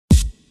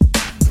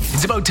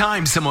It's about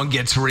time someone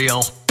gets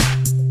real.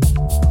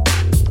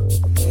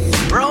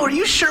 Bro, are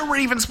you sure we're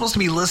even supposed to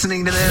be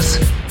listening to this?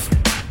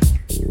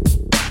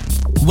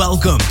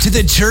 Welcome to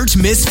the Church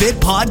Misfit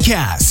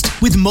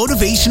Podcast with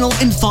motivational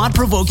and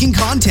thought-provoking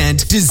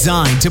content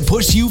designed to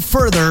push you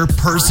further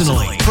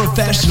personally,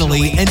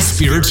 professionally, and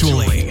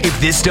spiritually. If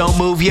this don't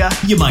move you,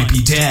 you might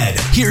be dead.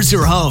 Here's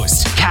your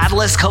host,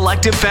 Catalyst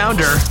Collective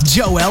founder,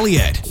 Joe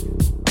Elliott.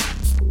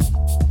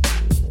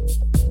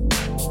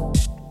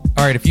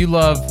 All right, if you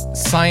love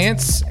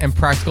science and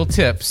practical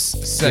tips,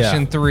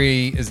 session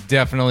 3 is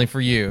definitely for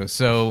you.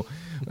 So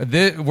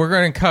we're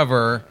going to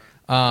cover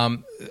a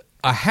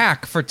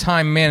hack for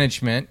time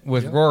management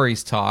with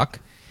Rory's talk,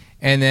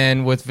 and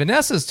then with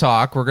Vanessa's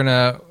talk, we're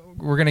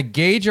gonna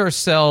gauge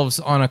ourselves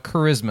on a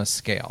charisma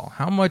scale.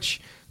 How much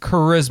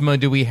charisma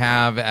do we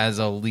have as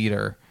a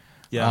leader?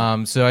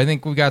 Yeah. So I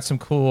think we got some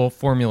cool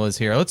formulas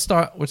here. Let's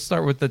start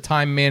with the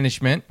time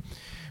management.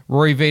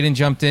 Rory Vaden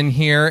jumped in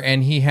here,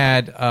 and he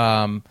had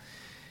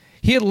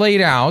laid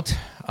out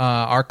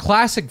our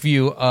classic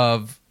view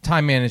of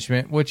time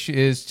management, which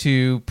is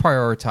to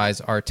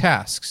prioritize our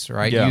tasks,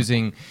 right? Yeah.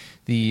 Using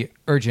the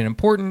urgent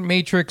important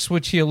matrix,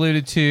 which he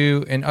alluded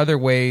to, and other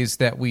ways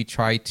that we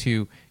try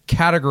to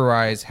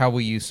categorize how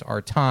we use our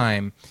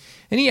time.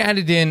 And he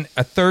added in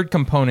a third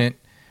component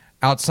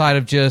outside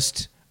of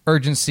just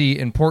urgency,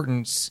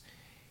 importance.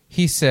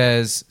 He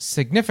says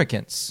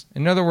significance.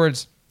 In other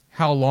words,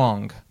 how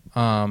long?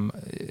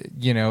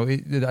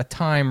 A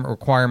time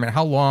requirement.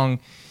 How long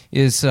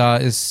is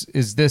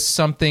this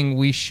something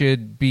we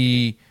should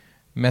be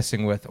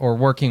messing with or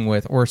working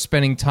with or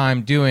spending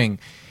time doing?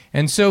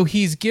 And so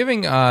he's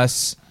giving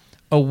us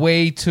a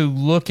way to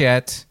look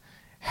at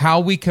how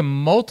we can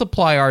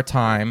multiply our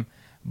time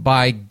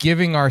by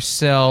giving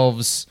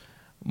ourselves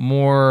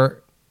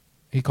more,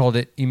 he called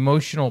it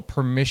emotional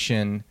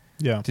permission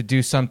to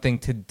do something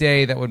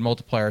today that would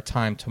multiply our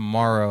time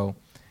tomorrow,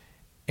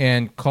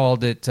 and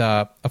called it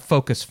a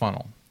focus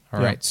funnel.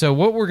 All right. So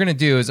what we're going to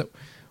do is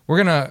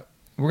we're going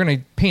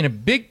to paint a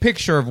big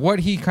picture of what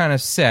he kind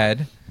of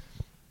said,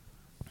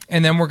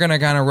 and then we're going to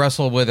kind of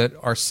wrestle with it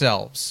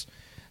ourselves.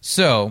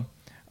 So,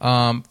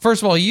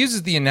 first of all, he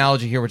uses the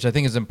analogy here, which I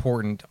think is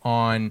important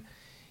on,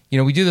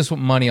 we do this with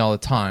money all the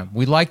time.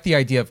 We like the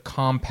idea of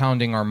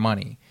compounding our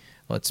money.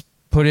 Let's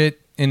put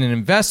it in an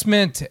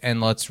investment and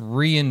let's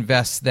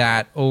reinvest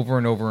that over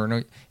and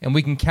over, and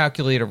we can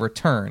calculate a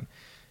return.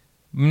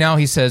 Now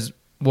he says,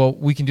 well,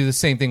 we can do the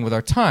same thing with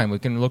our time. We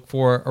can look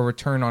for a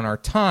return on our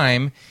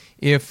time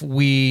if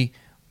we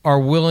are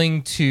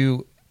willing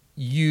to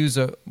use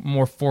a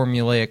more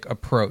formulaic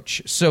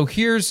approach. So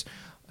here's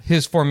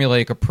his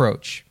formulaic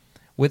approach.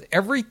 With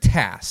every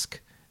task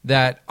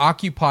that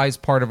occupies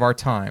part of our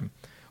time,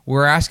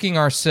 we're asking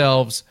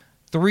ourselves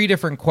 3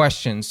 different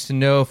questions to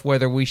know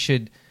whether we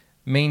should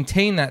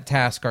maintain that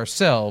task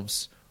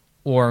ourselves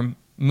or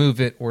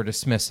move it or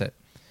dismiss it.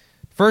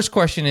 First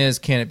question is,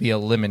 can it be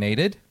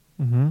eliminated?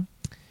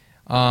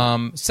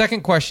 Mm-hmm.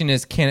 Second question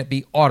is, can it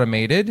be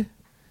automated?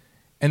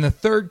 And the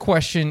third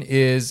question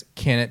is,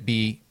 can it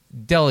be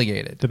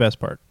delegated? The best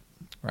part.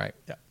 Right.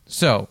 Yeah.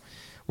 So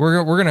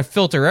we're going to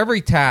filter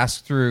every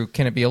task through,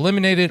 can it be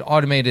eliminated,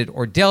 automated,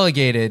 or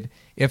delegated?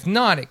 If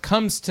not, it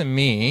comes to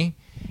me,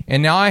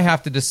 and now I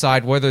have to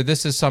decide whether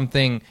this is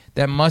something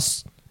that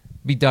must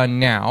be done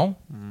now,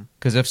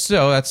 because if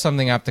so, that's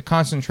something I have to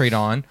concentrate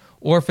on,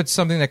 or if it's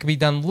something that can be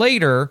done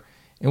later,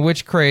 in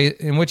which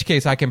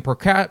case I can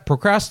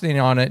procrastinate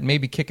on it and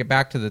maybe kick it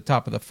back to the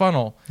top of the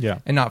funnel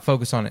and not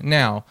focus on it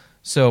now.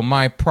 So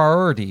my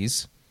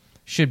priorities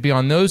should be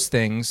on those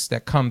things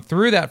that come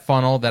through that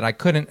funnel that I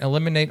couldn't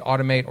eliminate,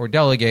 automate, or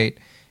delegate,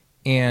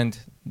 and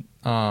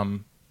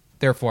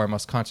therefore I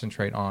must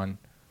concentrate on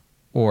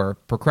or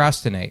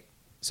procrastinate.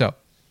 So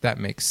that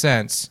makes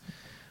sense.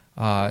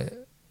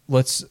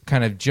 Let's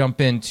kind of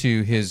jump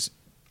into his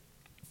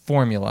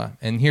formula,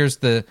 and here's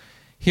the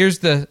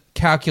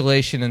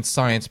calculation and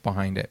science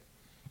behind it.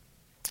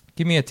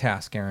 Give me a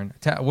task, Aaron.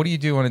 What do you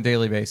do on a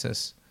daily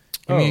basis?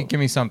 Give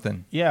me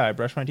something. Yeah, I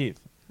brush my teeth.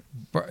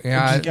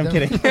 I'm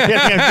kidding.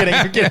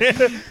 I'm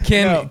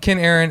kidding. Can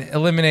Aaron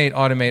eliminate,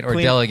 automate, or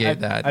delegate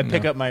that? I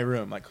pick up my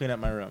room. I clean up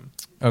my room.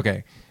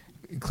 Okay,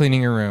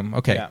 cleaning your room.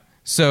 Okay, yeah.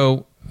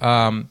 So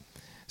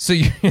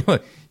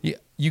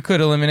you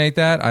could eliminate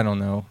that. I don't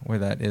know where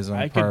that is on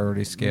the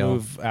priority scale.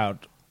 Move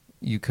out.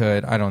 You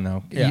could. I don't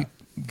know. Yeah.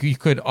 You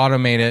could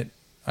automate it,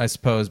 I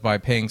suppose, by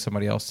paying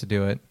somebody else to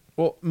do it.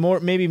 Well,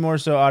 maybe more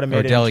so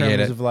automated or delegate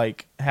in terms of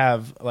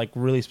have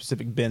really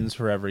specific bins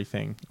for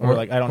everything, or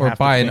I don't have to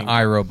buy think. an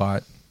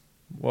iRobot.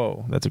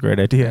 Whoa, that's a great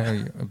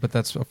idea. But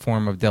that's a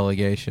form of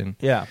delegation.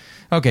 Yeah.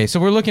 Okay, so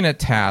we're looking at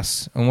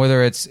tasks and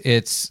whether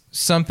it's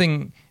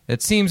something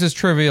that seems as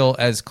trivial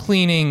as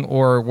cleaning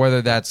or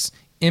whether that's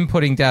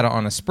inputting data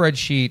on a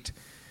spreadsheet.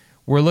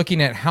 We're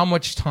looking at how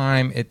much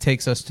time it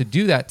takes us to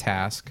do that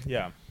task.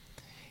 Yeah.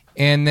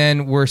 And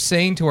then we're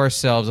saying to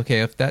ourselves,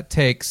 okay, if that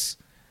takes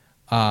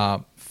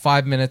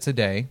 5 minutes a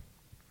day,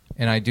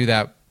 and I do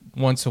that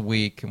once a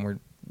week, and we're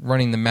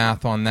running the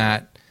math on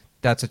that,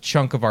 that's a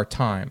chunk of our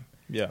time.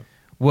 Yeah.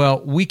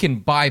 Well, we can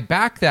buy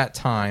back that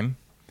time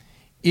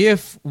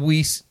if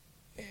we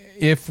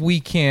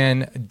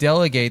can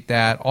delegate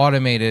that,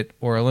 automate it,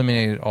 or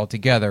eliminate it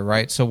altogether,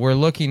 right? So we're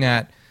looking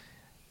at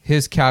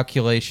his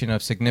calculation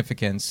of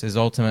significance is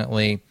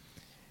ultimately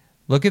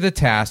look at the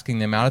task and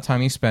the amount of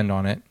time you spend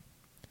on it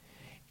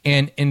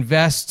and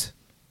invest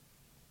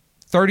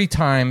 30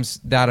 times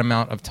that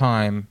amount of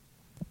time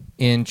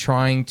in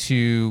trying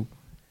to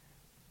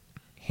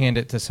hand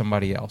it to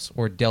somebody else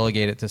or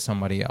delegate it to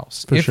somebody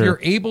else. If you're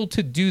able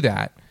to do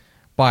that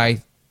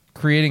by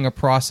creating a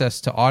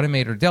process to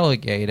automate or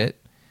delegate it,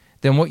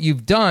 then what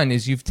you've done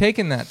is you've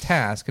taken that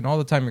task and all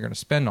the time you're going to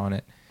spend on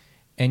it,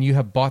 and you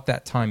have bought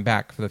that time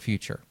back for the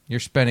future. You're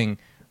spending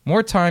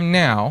more time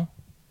now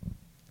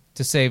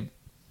to save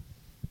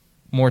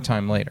more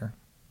time later.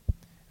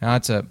 Now,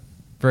 that's a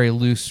very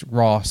loose,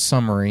 raw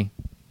summary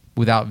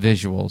without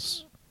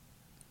visuals.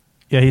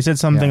 Yeah, he said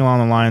something along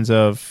the lines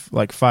of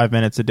like 5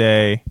 minutes a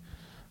day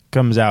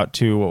comes out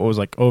to what was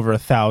like over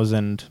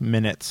 1,000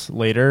 minutes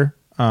later.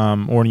 Or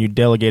when you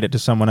delegate it to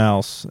someone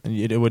else,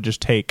 it would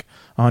just take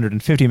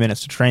 150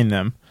 minutes to train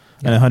them.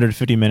 Yeah. And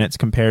 150 minutes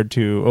compared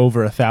to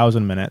over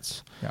 1,000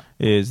 minutes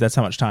that's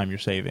how much time you're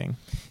saving.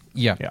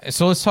 Yeah.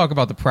 So let's talk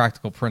about the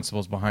practical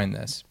principles behind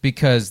this,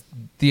 because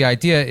the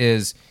idea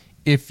is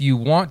if you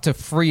want to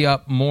free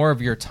up more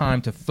of your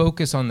time to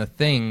focus on the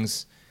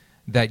things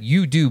that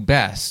you do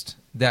best,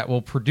 that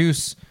will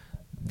produce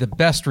the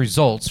best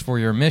results for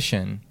your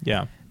mission,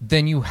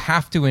 then you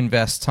have to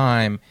invest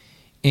time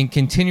in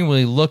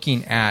continually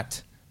looking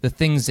at the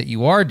things that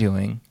you are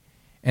doing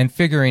and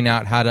figuring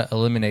out how to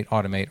eliminate,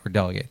 automate, or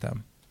delegate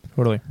them.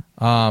 Totally.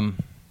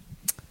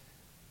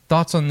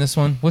 Thoughts on this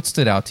one? What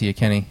stood out to you,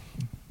 Kenny?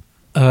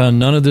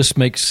 None of this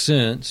makes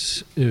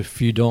sense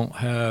if you don't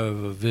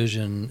have a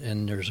vision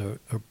and there's a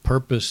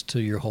purpose to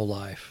your whole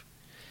life.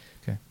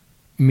 Okay.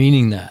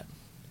 Meaning that.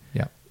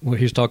 Yeah. Well,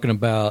 he's talking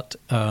about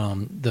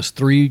there's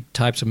three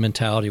types of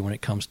mentality when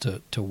it comes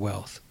to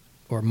wealth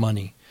or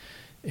money.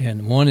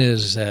 And one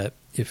is that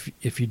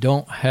if you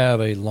don't have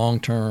a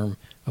long-term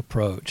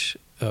approach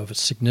of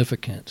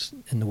significance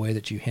in the way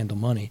that you handle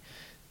money,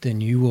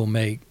 then you will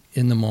make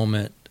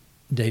in-the-moment,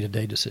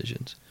 day-to-day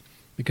decisions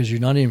because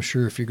you're not even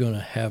sure if you're going to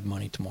have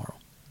money tomorrow.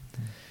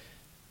 Mm-hmm.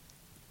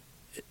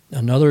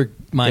 Another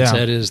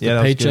mindset is the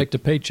paycheck to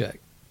paycheck.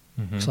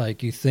 Mm-hmm. It's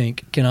like you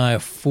think, can I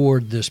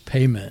afford this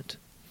payment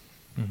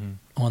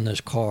on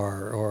this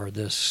car or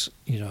this,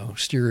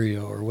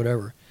 stereo or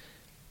whatever?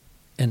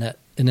 And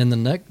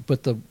then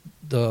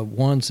the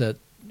ones that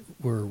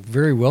where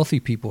very wealthy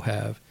people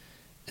have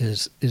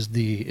is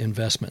the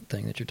investment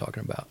thing that you're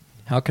talking about.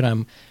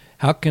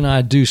 How can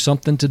I do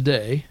something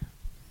today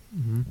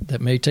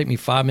that may take me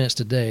 5 minutes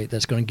today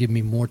that's going to give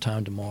me more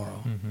time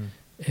tomorrow?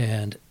 Mm-hmm.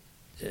 And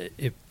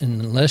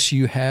unless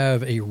you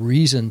have a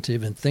reason to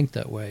even think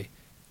that way,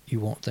 you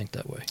won't think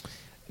that way.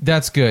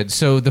 That's good.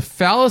 So the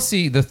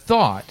fallacy, the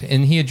thought,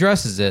 and he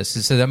addresses this,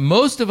 is that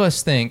most of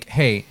us think,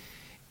 hey,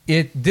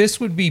 this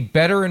would be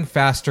better and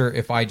faster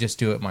if I just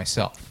do it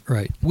myself.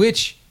 Right.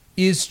 Which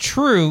is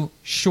true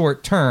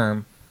short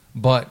term,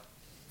 but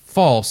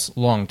false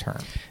long term.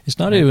 It's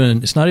not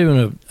even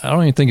I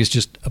don't even think it's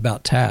just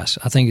about tasks.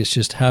 I think it's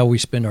just how we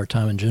spend our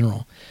time in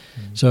general.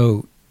 Mm-hmm.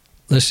 So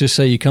let's just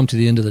say you come to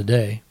the end of the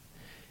day,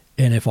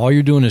 and if all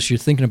you're doing is you're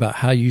thinking about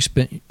how you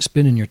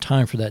spending your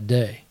time for that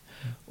day,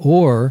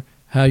 or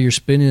how you're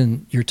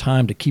spending your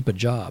time to keep a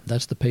job.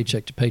 That's the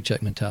paycheck to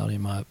paycheck mentality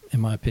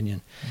in my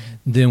opinion.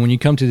 Mm-hmm. Then when you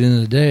come to the end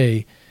of the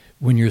day,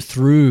 when you're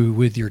through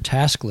with your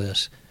task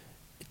list,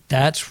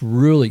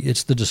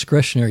 it's the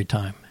discretionary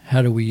time.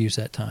 How do we use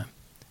that time?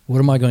 What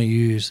am I going to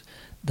use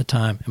the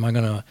time? Am I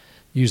going to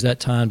use that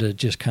time to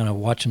just kind of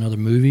watch another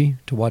movie,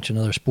 to watch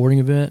another sporting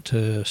event,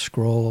 to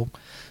scroll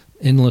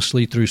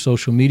endlessly through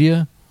social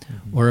media?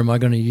 Mm-hmm. Or am I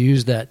going to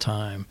use that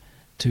time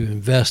to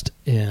invest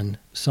in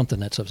something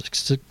that's of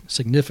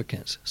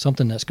significance,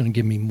 something that's going to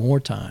give me more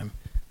time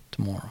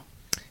tomorrow?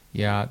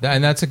 Yeah,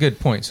 and that's a good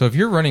point. So if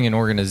you're running an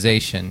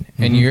organization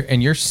and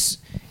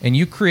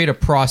you create a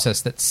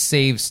process that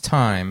saves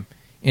time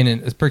in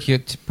a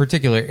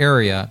particular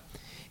area,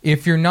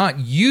 if you're not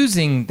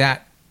using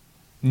that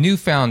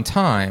newfound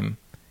time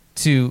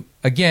to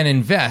again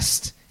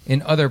invest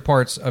in other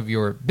parts of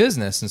your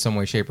business in some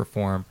way, shape, or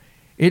form,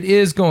 it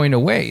is going to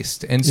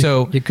waste. And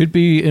so it could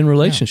be in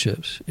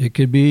relationships. Yeah. It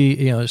could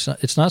be,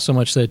 it's not so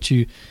much that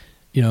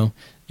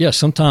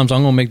sometimes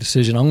I'm going to make a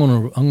decision. I'm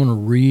going to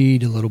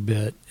read a little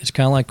bit. It's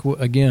kind of like,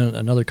 again,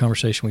 another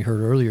conversation we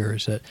heard earlier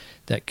is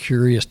that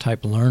curious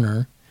type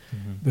learner.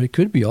 Mm-hmm. But it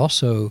could be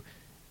also,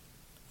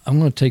 I'm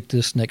going to take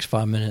this next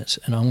 5 minutes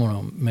and I'm going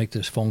to make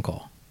this phone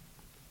call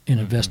and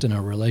invest in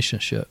a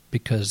relationship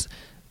because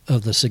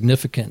of the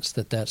significance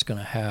that's going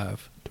to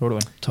have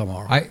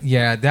tomorrow.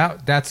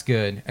 That's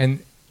good.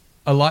 And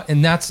a lot,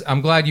 and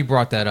I'm glad you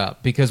brought that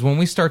up, because when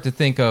we start to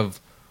think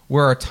of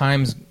where our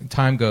time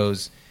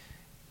goes,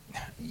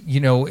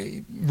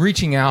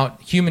 reaching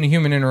out, human to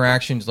human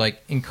interactions,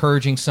 like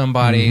encouraging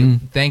somebody,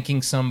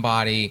 thanking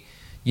somebody,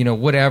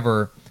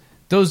 whatever,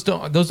 those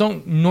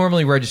don't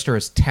normally register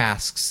as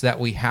tasks that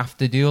we have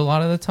to do a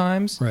lot of the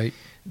times. Right.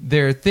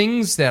 They're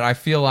things that I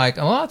feel like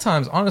a lot of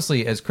times,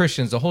 honestly, as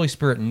Christians, the Holy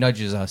Spirit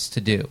nudges us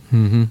to do.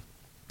 Mm-hmm.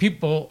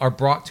 People are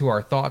brought to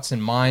our thoughts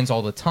and minds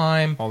all the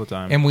time. All the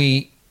time. And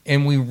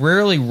we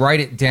rarely write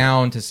it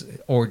down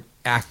or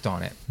act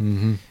on it.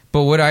 Mm-hmm.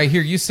 But what I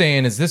hear you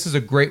saying is this is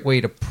a great way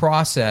to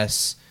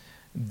process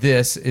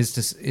this is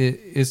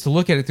to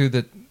look at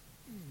it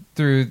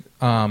through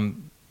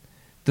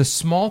the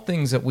small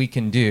things that we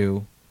can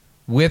do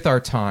with our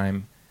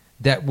time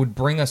that would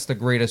bring us the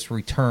greatest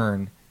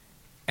return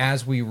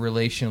as we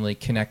relationally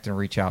connect and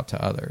reach out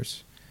to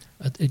others.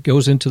 It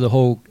goes into the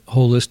whole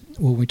holistic,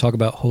 when we talk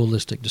about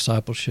holistic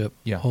discipleship,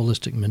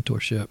 holistic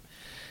mentorship.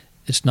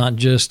 It's not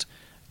just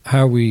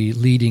how are we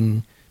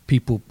leading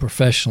people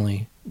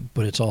professionally,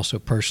 but it's also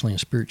personally and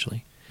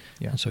spiritually.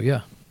 Yeah. And so,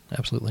 yeah,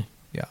 absolutely.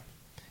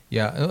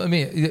 Yeah. I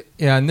mean,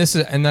 and that's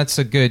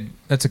a good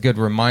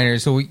reminder.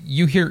 So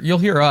you'll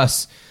hear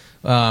us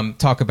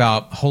talk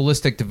about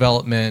holistic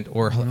development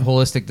or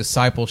holistic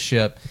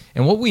discipleship,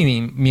 and what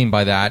we mean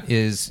by that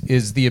is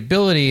the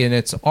ability, and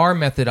it's our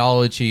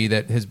methodology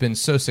that has been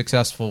so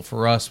successful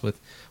for us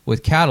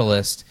with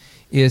Catalyst,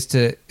 is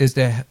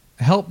to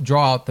help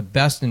draw out the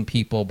best in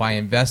people by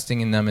investing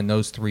in them in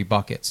those three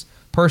buckets: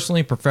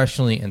 personally,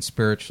 professionally, and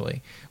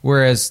spiritually.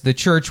 Whereas the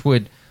church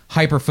would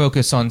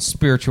hyper-focus on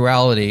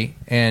spirituality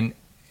and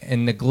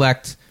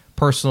neglect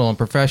personal and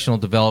professional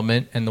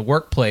development, and the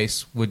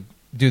workplace would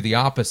do the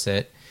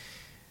opposite.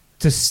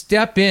 To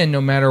step in no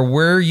matter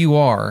where you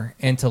are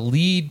and to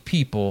lead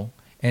people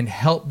and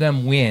help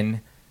them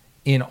win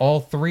in all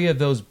three of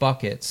those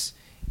buckets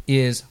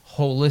is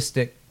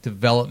holistic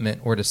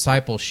development or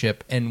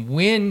discipleship. And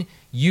when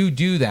you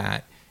do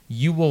that,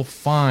 you will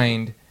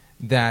find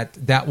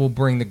that will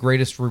bring the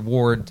greatest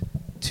reward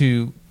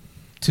to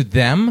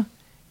them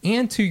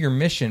and to your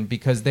mission,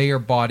 because they are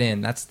bought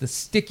in. That's the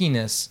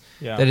stickiness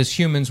that as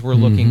humans we're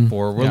looking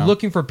for. We're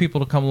looking for people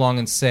to come along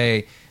and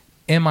say,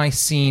 am I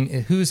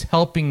seen? Who's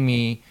helping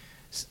me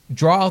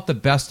draw out the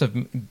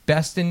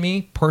best in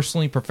me,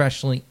 personally,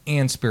 professionally,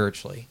 and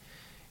spiritually?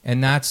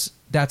 And that's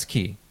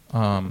key.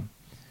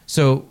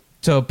 So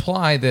to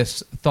apply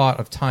this thought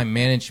of time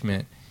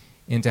management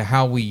into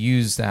how we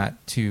use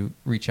that to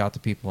reach out to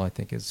people, I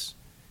think is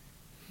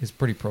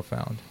pretty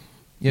profound.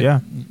 Yeah.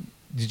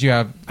 Did you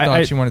have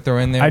thoughts you want to throw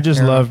in there? I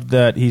just Aaron? loved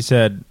that he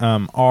said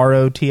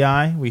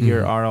ROTI. We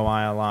hear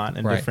ROI a lot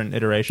and different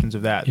iterations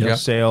of that. Yep.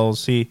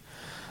 Sales.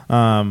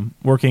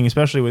 Working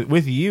especially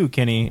with you,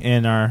 Kenny,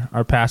 in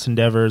our past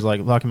endeavors,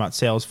 like talking about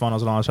sales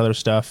funnels and all this other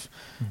stuff,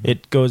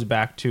 it goes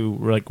back to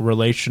like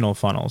relational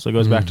funnels. It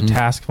goes back to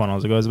task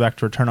funnels. It goes back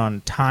to return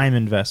on time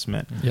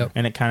investment. Yep.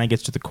 And it kind of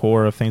gets to the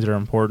core of things that are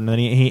important. And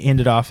then he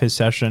ended off his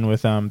session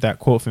with that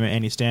quote from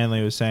Andy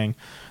Stanley, was saying,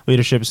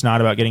 leadership is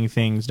not about getting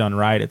things done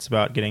right. It's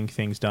about getting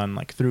things done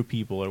like through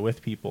people or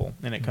with people.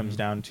 And it comes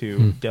down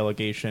to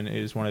delegation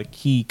is one of the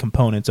key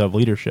components of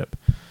leadership.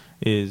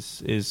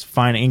 Is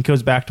finding, and it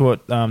goes back to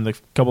what the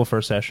couple of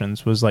first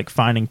sessions was like,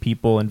 finding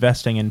people,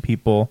 investing in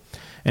people,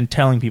 and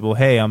telling people,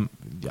 hey,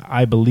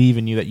 I believe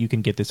in you, that you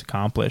can get this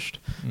accomplished.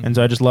 And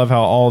so I just love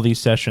how all these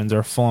sessions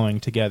are flowing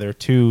together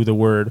to the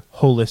word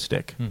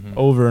holistic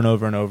over and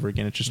over and over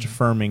again. It's just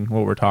affirming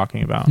what we're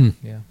talking about.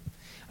 Yeah.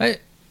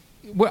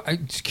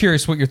 I'm just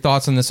curious what your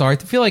thoughts on this are. I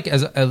feel like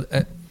as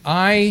a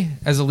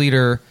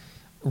leader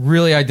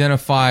really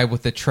identify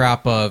with the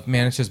trap of,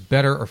 man, it's just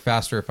better or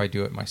faster if I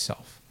do it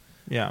myself.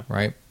 Yeah.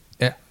 Right.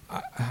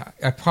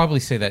 I probably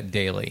say that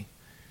daily.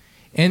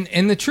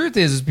 And the truth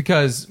is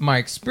because my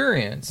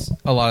experience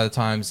a lot of the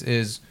times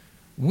is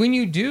when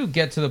you do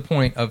get to the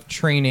point of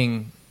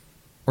training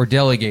or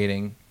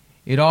delegating,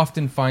 it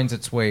often finds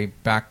its way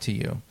back to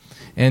you.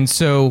 And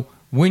so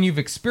when you've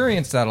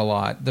experienced that a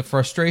lot, the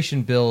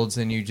frustration builds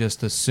and you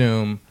just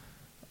assume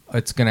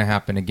it's going to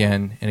happen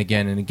again and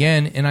again and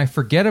again. And I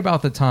forget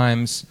about the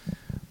times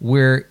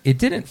where it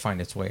didn't find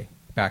its way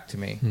back to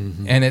me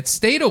and it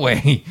stayed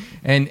away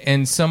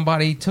and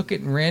somebody took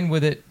it and ran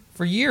with it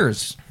for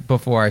years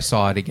before I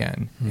saw it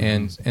again.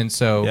 And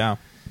so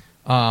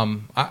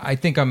I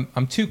think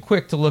I'm too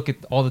quick to look at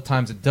all the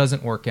times it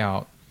doesn't work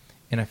out,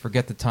 and I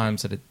forget the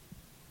times that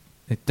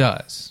it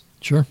does.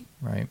 Sure.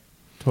 Right.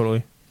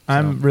 Totally.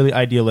 I'm really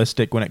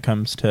idealistic when it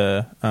comes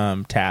to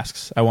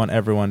tasks. I want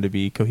everyone to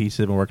be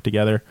cohesive and work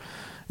together.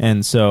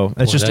 And so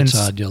it's that's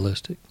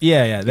idealistic.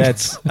 Yeah,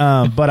 that's.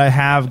 But I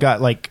have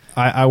got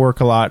I work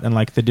a lot in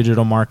like the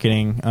digital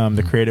marketing,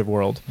 the creative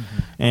world,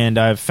 and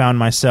I've found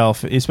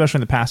myself, especially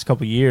in the past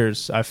couple of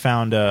years, I've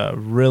found a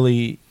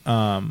really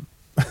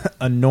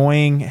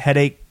annoying,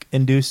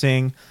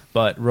 headache-inducing,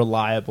 but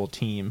reliable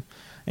team.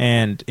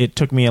 And it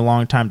took me a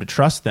long time to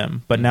trust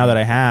them, but now that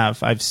I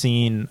have, I've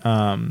seen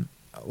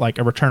like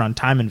a return on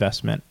time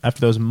investment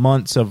after those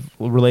months of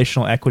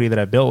relational equity that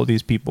I built with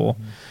these people.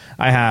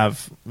 I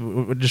have,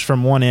 just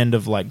from one end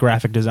of like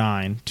graphic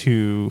design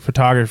to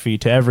photography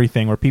to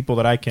everything, where people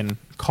that I can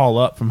call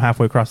up from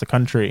halfway across the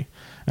country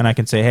and I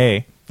can say,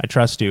 hey, I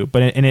trust you.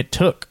 But it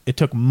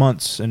took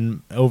months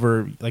and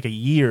over like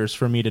years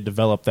for me to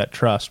develop that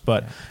trust.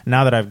 But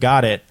now that I've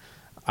got it,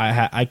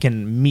 I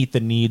can meet the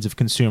needs of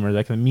consumers.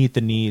 I can meet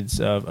the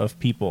needs of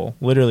people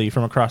literally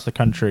from across the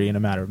country in a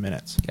matter of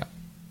minutes. Yeah,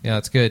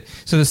 that's good.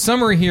 So the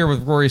summary here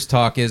with Rory's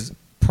talk is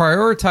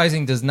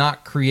prioritizing does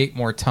not create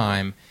more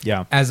time.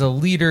 Yeah. As a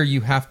leader,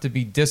 you have to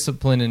be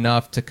disciplined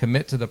enough to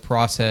commit to the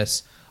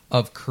process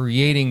of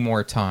creating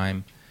more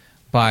time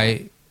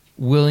by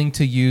willing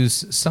to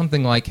use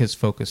something like his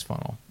focus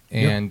funnel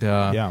and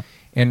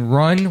and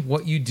run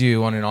what you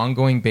do on an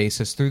ongoing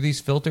basis through these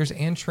filters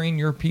and train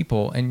your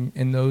people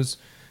and those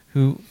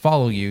who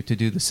follow you to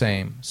do the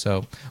same.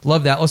 So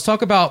love that. Let's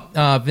talk about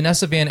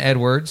Vanessa Van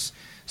Edwards.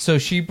 So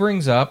she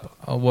brings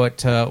up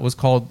what was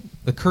called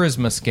the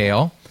charisma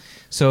scale.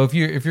 So if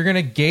you're going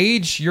to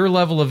gauge your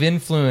level of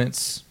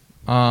influence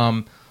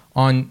on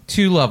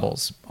two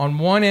levels, on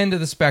one end of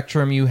the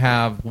spectrum you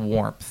have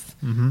warmth,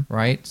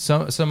 right?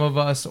 Some of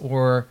us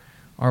are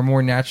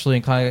more naturally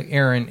inclined.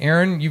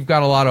 Aaron, you've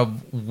got a lot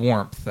of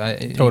warmth.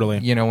 Totally.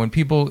 You know, when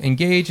people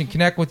engage and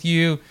connect with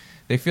you,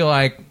 they feel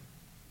like,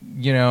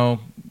 you know,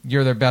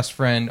 you're their best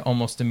friend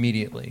almost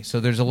immediately. So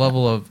there's a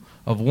level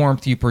of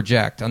warmth you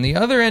project. On the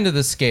other end of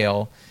the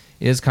scale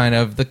is kind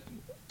of the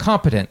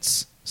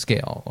competence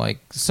scale, like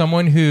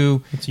someone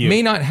who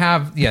may not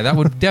have, that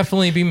would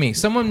definitely be me.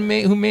 Someone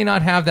who may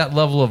not have that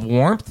level of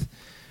warmth,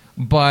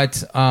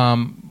 but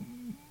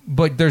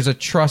there's a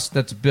trust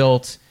that's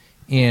built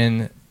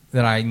in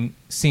that I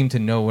seem to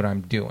know what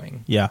I'm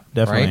doing. Yeah,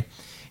 definitely.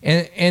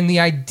 Right? And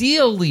the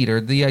ideal leader,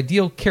 the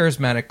ideal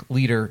charismatic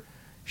leader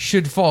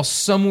should fall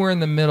somewhere in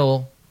the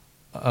middle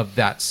of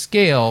that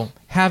scale,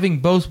 having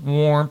both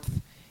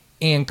warmth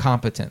and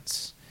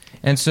competence.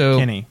 And so,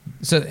 Kenny.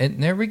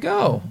 And there we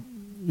go.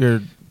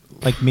 You're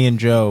like me and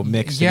Joe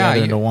mixed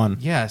together into one.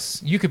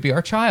 Yes, you could be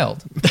our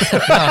child.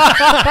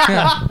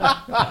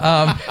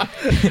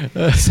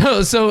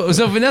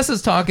 So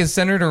Vanessa's talk is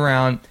centered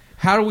around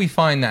how do we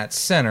find that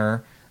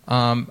center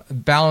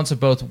balance of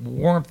both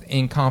warmth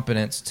and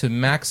competence to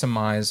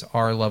maximize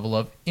our level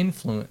of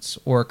influence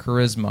or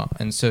charisma.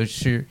 And so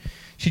she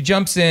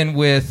jumps in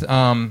with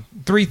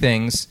three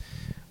things,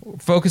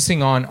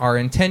 focusing on our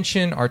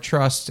intention, our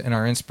trust, and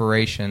our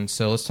inspiration.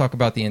 So let's talk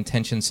about the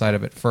intention side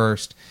of it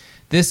first.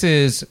 This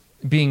is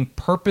being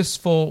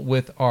purposeful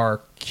with our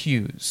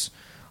cues,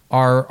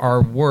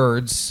 our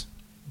words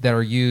that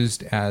are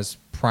used as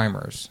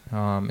primers.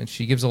 And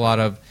she gives a lot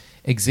of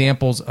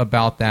examples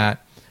about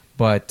that,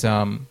 but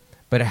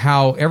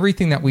how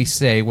everything that we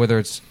say, whether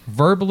it's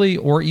verbally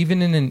or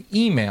even in an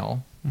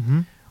email,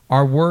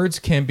 our words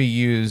can be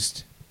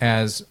used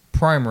as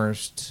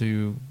primers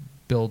to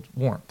build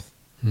warmth,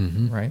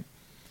 right?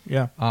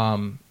 Yeah.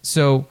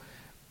 So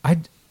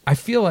I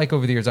feel like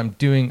over the years I'm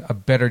doing a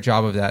better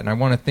job of that, and I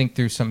want to think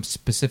through some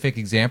specific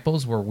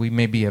examples where we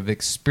maybe have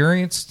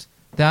experienced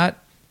that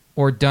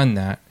or done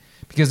that,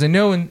 because I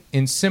know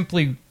in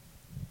simply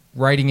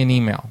writing an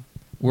email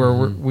where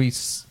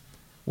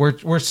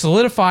we're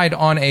solidified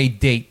on a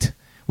date.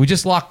 We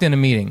just locked in a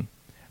meeting.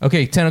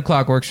 Okay, 10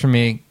 o'clock works for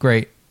me.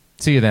 Great.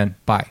 See you then.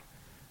 Bye.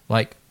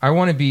 Like, I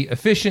want to be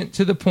efficient,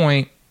 to the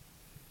point.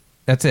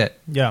 That's it.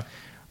 Yeah.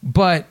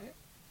 But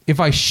if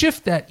I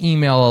shift that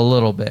email a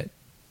little bit,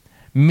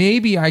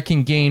 maybe I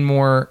can gain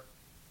more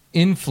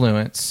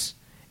influence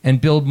and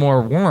build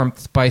more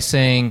warmth by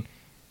saying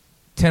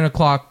 10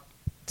 o'clock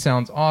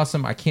sounds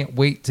awesome. I can't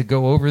wait to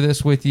go over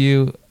this with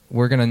you.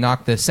 We're going to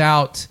knock this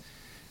out.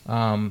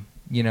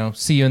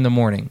 See you in the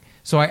morning.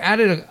 So I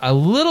added a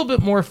little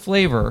bit more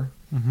flavor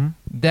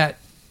that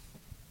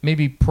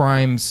maybe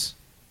primes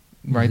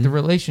the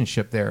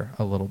relationship there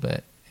a little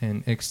bit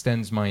and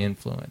extends my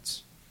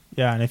influence.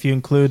 Yeah, and if you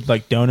include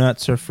like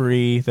donuts are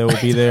free, that will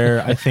be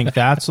there. I think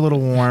that's a little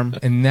warm.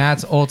 And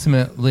that's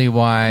ultimately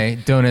why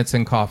donuts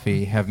and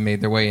coffee have made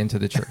their way into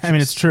the church. I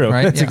mean, it's true.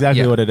 Right? That's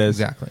exactly what it is.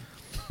 Exactly.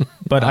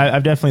 But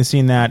I've definitely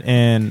seen that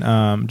in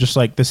just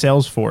like the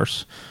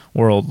Salesforce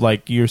world.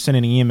 Like, you're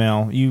sending an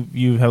email,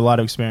 you have a lot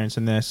of experience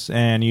in this,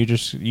 and you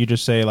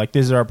just say like,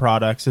 this is our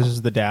products, this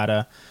is the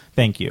data,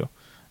 thank you.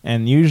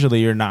 And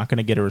usually you're not going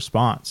to get a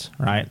response,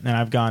 right? And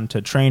I've gone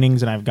to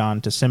trainings and I've gone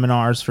to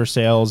seminars for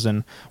sales,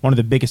 and one of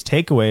the biggest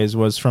takeaways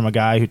was from a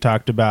guy who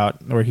talked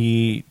about where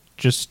he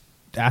just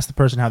asked the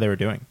person how they were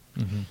doing.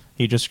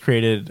 He just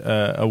created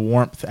a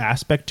warmth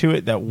aspect to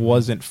it that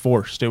wasn't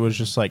forced. It was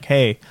just like,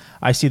 hey,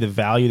 I see the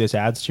value this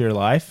adds to your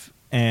life,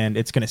 and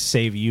it's going to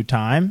save you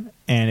time,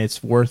 and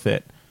it's worth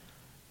it.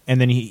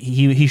 And then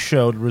he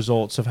showed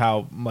results of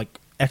how like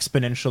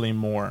exponentially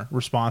more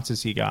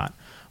responses he got,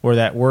 where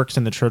that works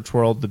in the church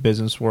world, the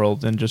business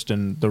world, and just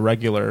in the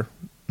regular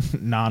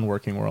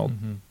non-working world.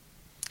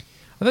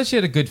 I thought she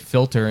had a good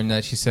filter in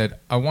that she said,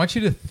 I want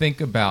you to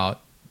think about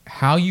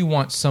how you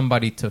want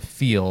somebody to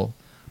feel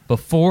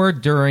before,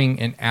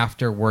 during, and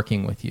after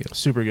working with you.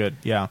 Super good,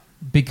 yeah.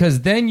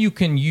 Because then you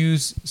can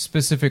use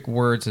specific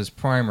words as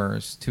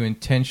primers to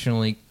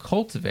intentionally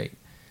cultivate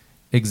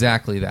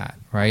exactly that,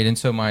 right? And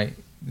so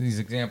these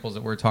examples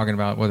that we're talking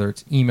about, whether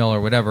it's email or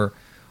whatever,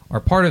 are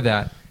part of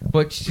that.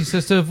 But she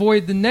says to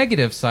avoid the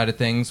negative side of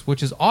things,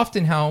 which is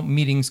often how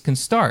meetings can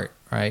start,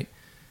 right?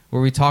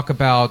 Where we talk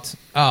about,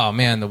 oh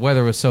man, the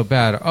weather was so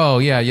bad. Or, oh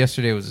yeah,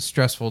 yesterday was a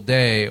stressful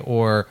day.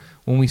 Or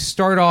when we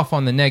start off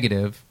on the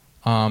negative,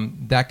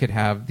 that could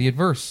have the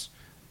adverse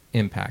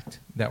impact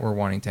that we're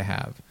wanting to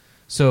have.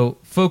 So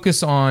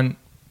focus on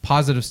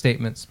positive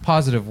statements,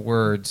 positive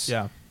words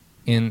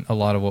in a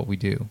lot of what we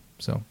do.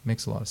 So it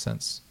makes a lot of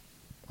sense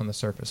on the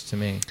surface to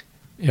me.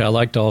 Yeah, I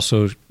like to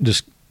also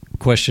just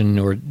question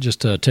or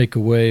just take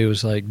away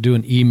was like do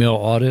an email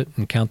audit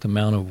and count the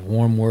amount of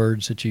warm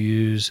words that you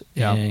use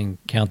and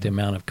count the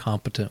amount of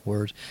competent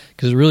words,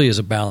 because it really is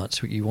a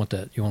balance. You want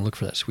that. You want to look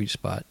for that sweet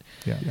spot.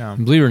 Yeah.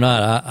 And believe it or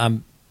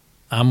not,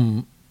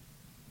 I'm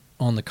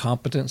on the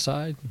competent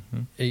side.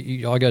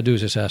 All I got to do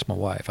is just ask my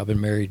wife. I've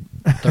been married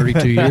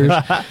 32 years,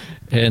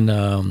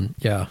 and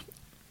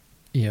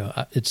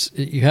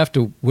you have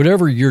to,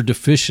 whatever you're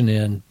deficient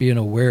in, being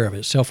aware of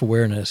it,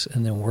 self-awareness,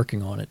 and then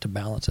working on it to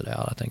balance it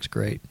out. I think is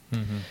great.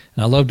 And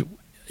I loved,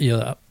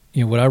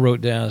 what I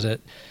wrote down is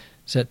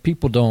that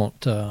people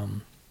don't.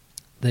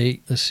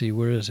 Let's see,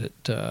 where is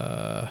it?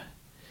 Our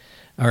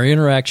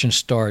interactions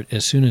start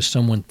as soon as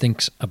someone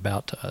thinks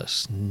about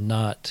us,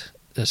 not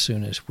as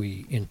soon as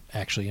we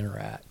actually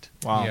interact.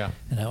 Wow. Yeah.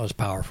 And that was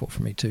powerful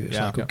for me too. It's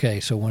like, okay,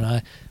 so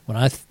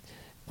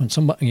when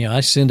somebody,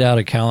 I send out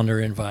a calendar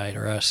invite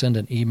or I send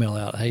an email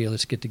out, hey,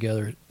 let's get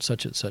together at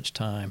such and such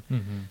time.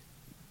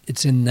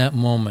 It's in that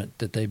moment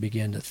that they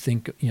begin to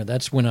think,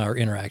 that's when our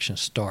interaction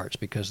starts,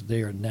 because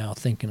they are now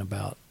thinking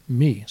about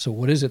me. So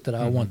what is it that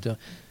I want them,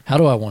 how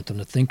do I want them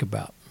to think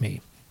about me?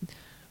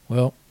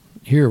 Well,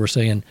 here we're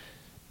saying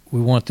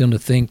we want them to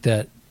think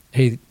that,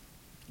 hey,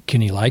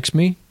 Kenny likes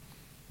me.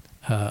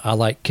 I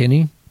like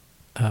Kenny.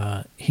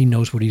 He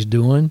knows what he's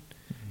doing,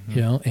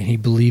 and he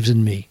believes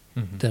in me.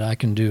 That I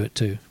can do it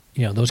too,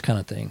 those kind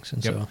of things.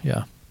 And so,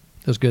 that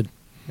was good.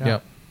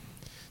 Yep.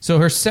 So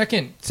her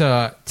second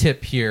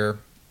tip here,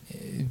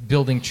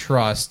 building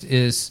trust,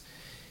 is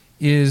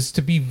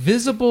to be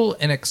visible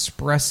and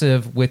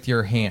expressive with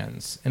your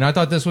hands. And I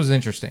thought this was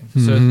interesting.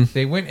 So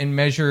they went and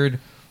measured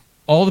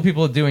all the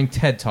people doing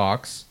TED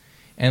Talks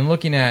and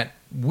looking at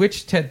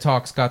which TED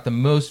Talks got the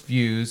most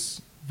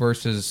views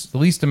versus the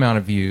least amount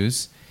of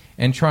views,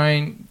 and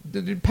trying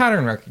to do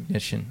pattern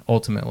recognition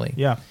ultimately.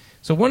 Yeah.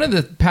 So one of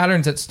the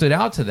patterns that stood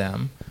out to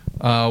them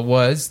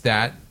was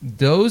that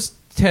those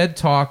TED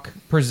Talk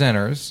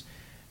presenters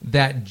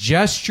that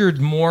gestured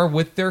more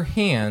with their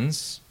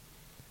hands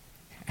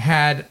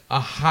had a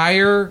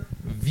higher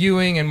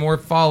viewing and more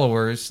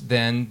followers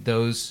than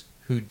those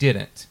who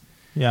didn't.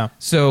 Yeah.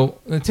 So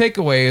the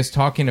takeaway is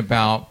talking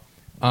about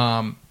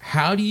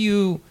how do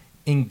you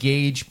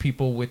engage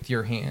people with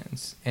your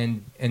hands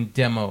and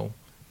demo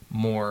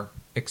more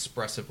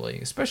expressively,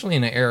 especially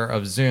in the era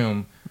of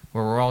Zoom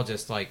where we're all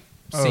just like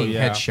seeing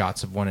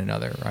headshots of one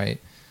another, right?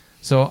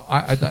 So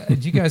do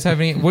you guys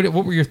have any, what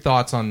were your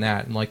thoughts on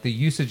that, and like the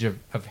usage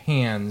of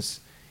hands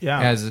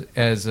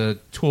as a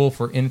tool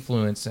for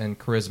influence and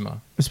charisma?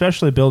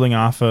 Especially building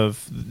off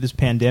of this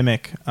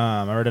pandemic,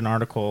 I read an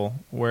article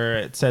where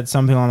it said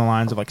something along the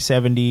lines of like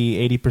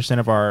 70-80%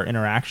 of our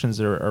interactions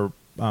are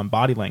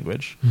body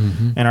language,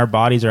 and our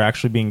bodies are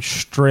actually being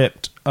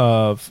stripped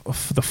of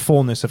the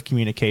fullness of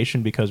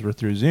communication because we're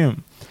through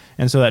Zoom.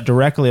 And so that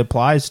directly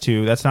applies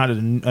to, that's not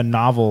a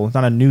novel, it's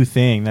not a new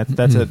thing.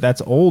 That's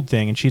an old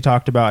thing. And she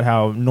talked about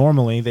how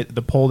normally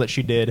the poll that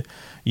she did,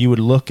 you would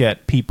look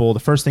at people,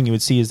 the first thing you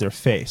would see is their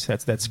face.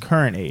 That's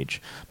current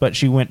age. But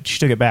she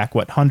took it back,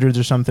 hundreds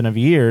or something of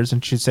years,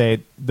 and she'd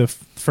say the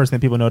first thing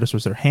people noticed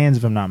was their hands,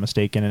 if I'm not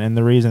mistaken. And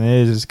the reason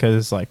is because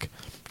it's like,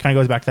 kind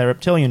of goes back to that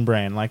reptilian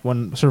brain, like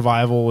when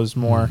survival was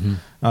more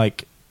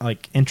like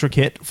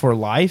intricate for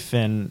life,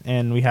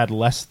 and we had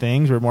less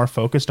things. We were more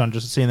focused on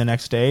just seeing the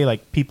next day.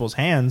 Like people's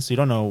hands, you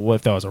don't know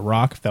if that was a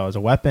rock, if that was a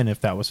weapon, if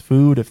that was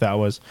food, if that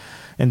was.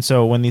 And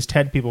so when these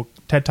TED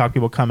Talk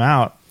people come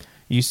out,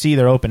 you see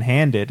they're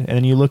open-handed, and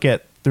then you look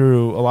at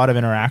through a lot of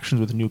interactions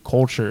with new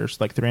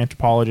cultures, like through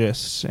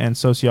anthropologists and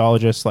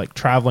sociologists, like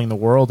traveling the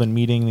world and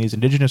meeting these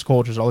indigenous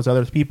cultures, all these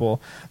other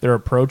people, they're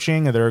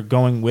approaching, and they're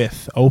going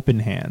with open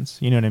hands.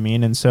 You know what I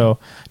mean? And so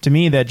to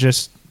me, that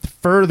just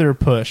further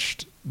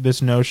pushed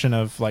this notion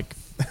of like,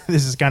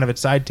 this is kind of a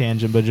side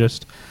tangent, but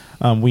just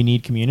we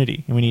need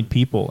community and we need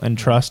people, and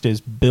trust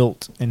is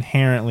built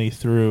inherently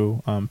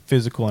through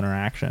physical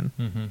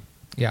interaction.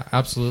 Yeah,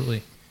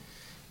 absolutely.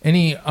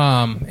 Any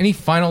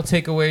final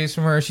takeaways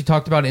from her? She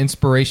talked about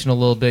inspiration a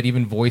little bit,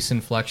 even voice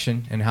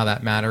inflection and how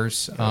that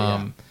matters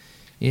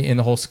in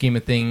the whole scheme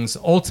of things.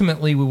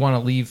 Ultimately, we want to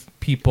leave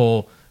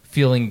people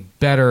feeling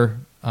better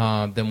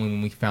than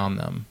when we found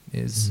them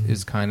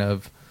is kind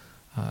of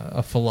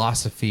a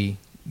philosophy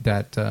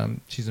that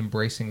she's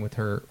embracing with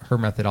her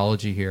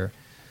methodology here.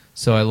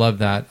 So I love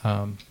that.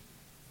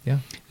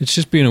 It's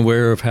just being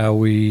aware of how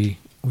we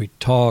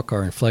talk,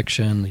 our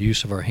inflection, the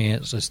use of our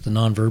hands. It's the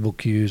nonverbal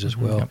cues as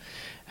well,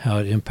 how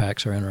it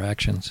impacts our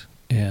interactions.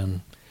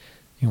 And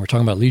we're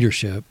talking about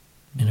leadership,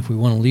 and if we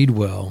want to lead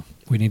well,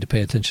 we need to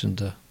pay attention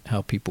to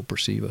how people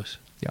perceive us.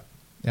 Yeah,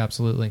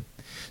 absolutely.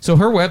 So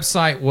her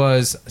website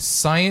was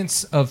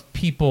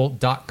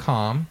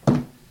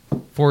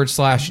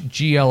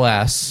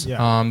scienceofpeople.com/GLS.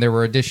 Yeah. There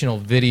were additional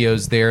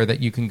videos there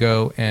that you can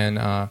go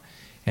and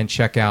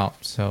check out.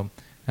 So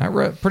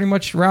that pretty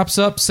much wraps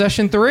up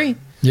session 3.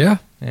 Yeah.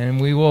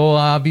 And we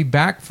will be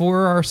back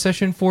for our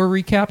session 4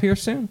 recap here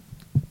soon.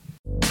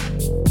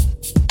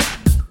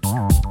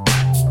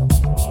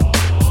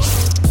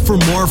 For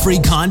more free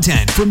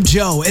content from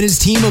Joe and his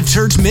team of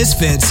church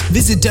misfits,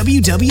 visit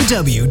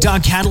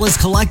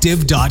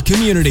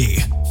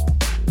www.catalystcollective.community.